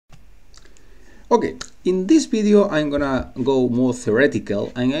Okay, in this video I'm gonna go more theoretical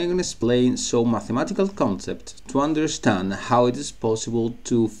and I'm gonna explain some mathematical concepts to understand how it is possible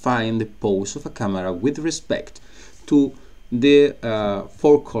to find the pose of a camera with respect to the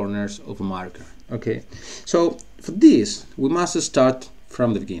four corners of a marker. Okay, so for this we must start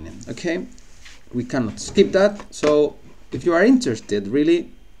from the beginning. Okay, we cannot skip that. So if you are interested really,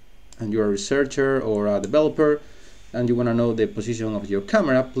 and you're a researcher or a developer and you want to know the position of your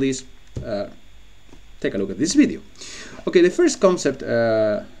camera, please take a look at this video. Okay, the first concept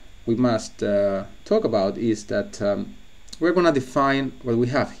we must talk about is that we're going to define what we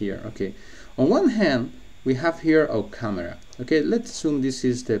have here. Okay, on one hand we have here our camera. Okay, let's assume this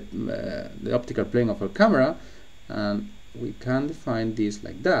is the optical plane of our camera, and we can define this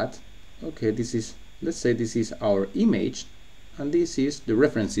like that. Okay, this is, let's say this is our image, and this is the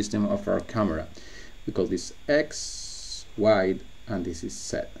reference system of our camera. We call this X, Y, and this is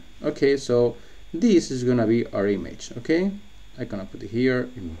Z. Okay, so this is gonna be our image. Okay, I'm gonna put it here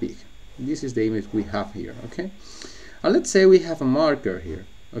in big. This is the image we have here. Okay, and let's say we have a marker here.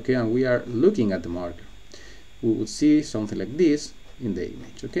 Okay, and we are looking at the marker. We would see something like this in the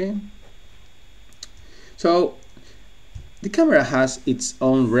image. Okay, so the camera has its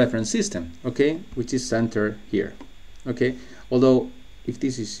own reference system. Okay, which is centered here. Okay, although if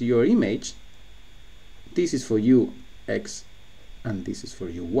this is your image, this is for you X and this is for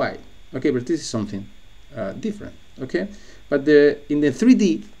you Y. Okay, but this is something different. Okay, but in the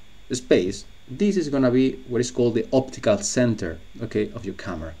 3D space, this is going to be what is called the optical center, okay, of your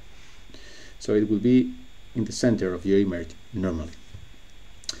camera. So it will be in the center of your image normally.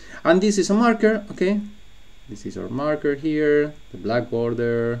 And this is a marker. Okay, this is our marker here, the black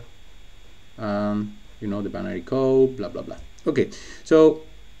border, you know, the binary code, blah blah blah. Okay, so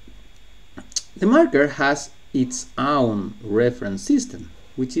the marker has its own reference system,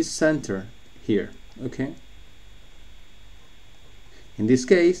 which is centered here. Okay, in this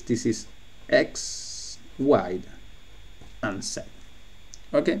case this is X, Y, and Z.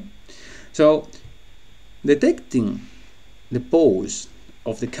 Okay, so detecting the pose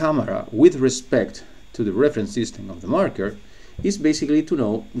of the camera with respect to the reference system of the marker is basically to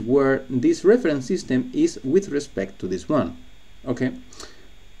know where this reference system is with respect to this one. Okay,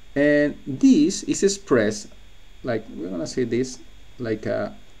 and this is expressed like, we're gonna say this like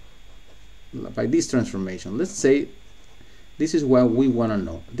by this transformation. Let's say this is what we want to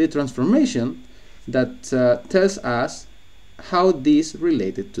know, the transformation that tells us how this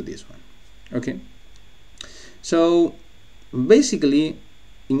related to this one. Okay, so basically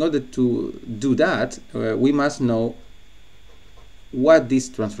in order to do that we must know what this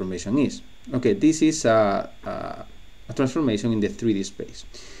transformation is. Okay, this is a transformation in the 3D space.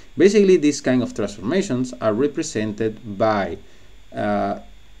 Basically, these kind of transformations are represented by a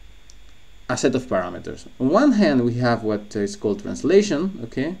set of parameters. On one hand, we have what is called translation.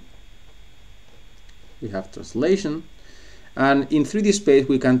 Okay, we have translation, and in 3D space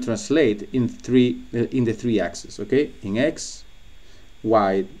we can translate in the three axes. Okay, in X,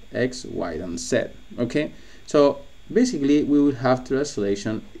 Y, and Z. Okay, so basically we will have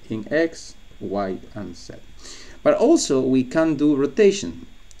translation in X, Y, and Z. But also we can do rotation.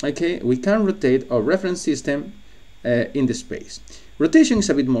 Okay, we can rotate our reference system in the space. Rotation is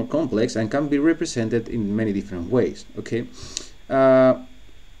a bit more complex and can be represented in many different ways. Okay,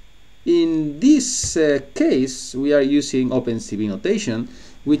 in this case we are using OpenCV notation,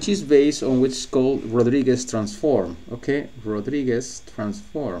 which is based on what's called Rodrigues Transform. Okay, Rodrigues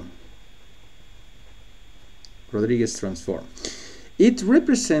Transform. It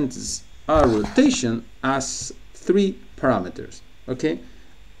represents our rotation as three parameters. Okay,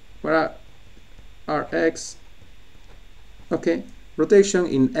 where are X, okay, rotation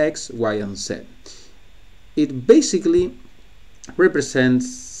in X, Y, and Z. It basically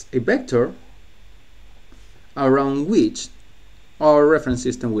represents a vector around which our reference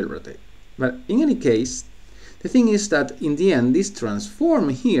system will rotate. But in any case, the thing is that in the end this transform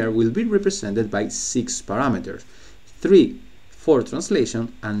here will be represented by 6 parameters, 3 for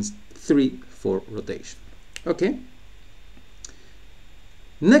translation and 3 for rotation. Okay,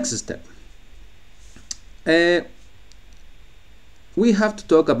 next step, we have to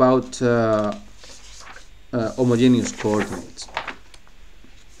talk about homogeneous coordinates.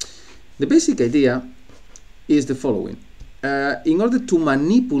 The basic idea is the following. In order to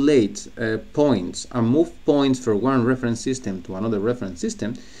manipulate points and move points from one reference system to another reference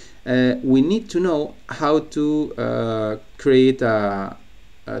system, we need to know how to create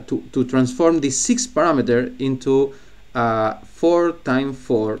to transform this 6 parameter into a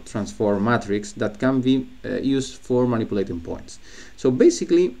 4x4 transform matrix that can be used for manipulating points. So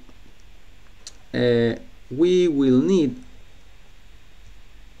basically we will need,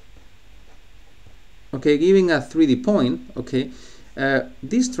 okay, giving a 3D point, okay,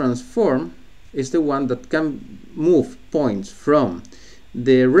 this transform is the one that can move points from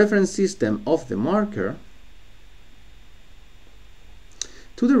the reference system of the marker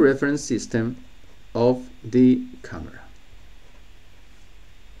to the reference system of the camera.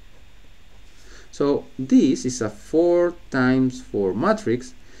 So this is a 4x4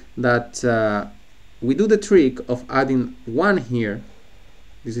 matrix that we do the trick of adding one here.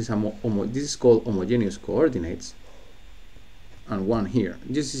 This is this is called homogeneous coordinates, and one here.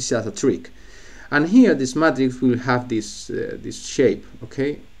 This is just a trick. And here this matrix will have this this shape,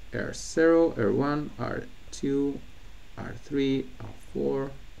 okay? R0, R1, R2, R3, R4.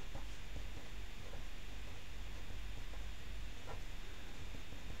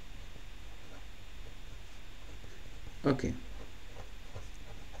 Okay.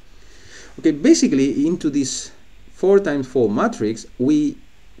 Okay, basically into this 4x4 matrix we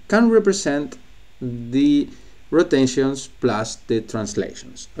can represent the rotations plus the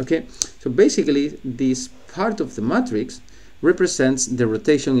translations. Okay, so basically this part of the matrix represents the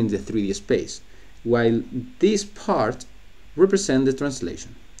rotation in the 3D space, while this part represents the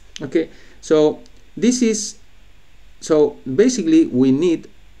translation. Okay, so this is, so basically we need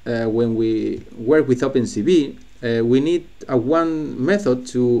when we work with OpenCV, we need one method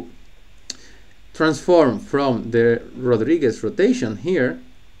to transform from the Rodrigues rotation here,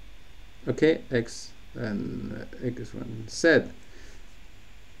 okay, x and x1 z,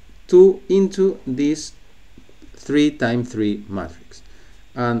 into this 3x3 matrix,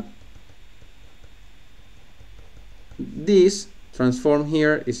 and this transform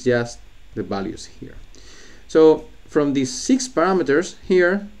here is just the values here. So from these 6 parameters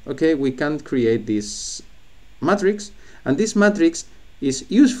here, okay, we can create this matrix, and this matrix is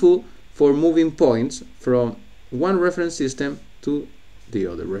useful for moving points from one reference system to the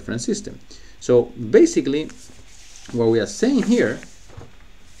other reference system. So basically what we are saying here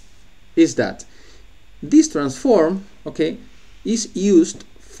is that this transform, okay, is used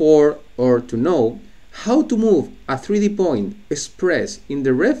for, or to know how to move a 3D point expressed in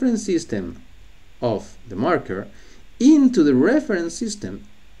the reference system of the marker into the reference system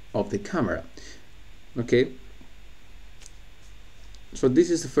of the camera. Okay, so this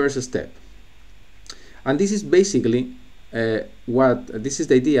is the first step, and this is basically this is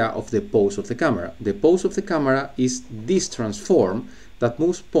the idea of the pose of the camera. The pose of the camera is this transform that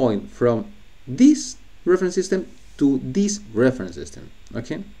moves point from this reference system to this reference system.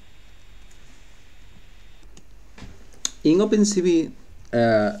 Okay, in OpenCV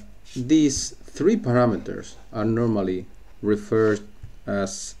these 3 parameters are normally referred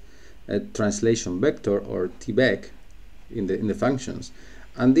as a translation vector, or tvec, in the functions,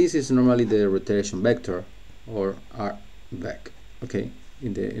 and this is normally the rotation vector, or rvec, okay,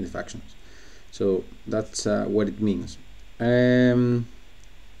 in the functions. So that's what it means.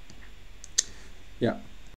 Yeah.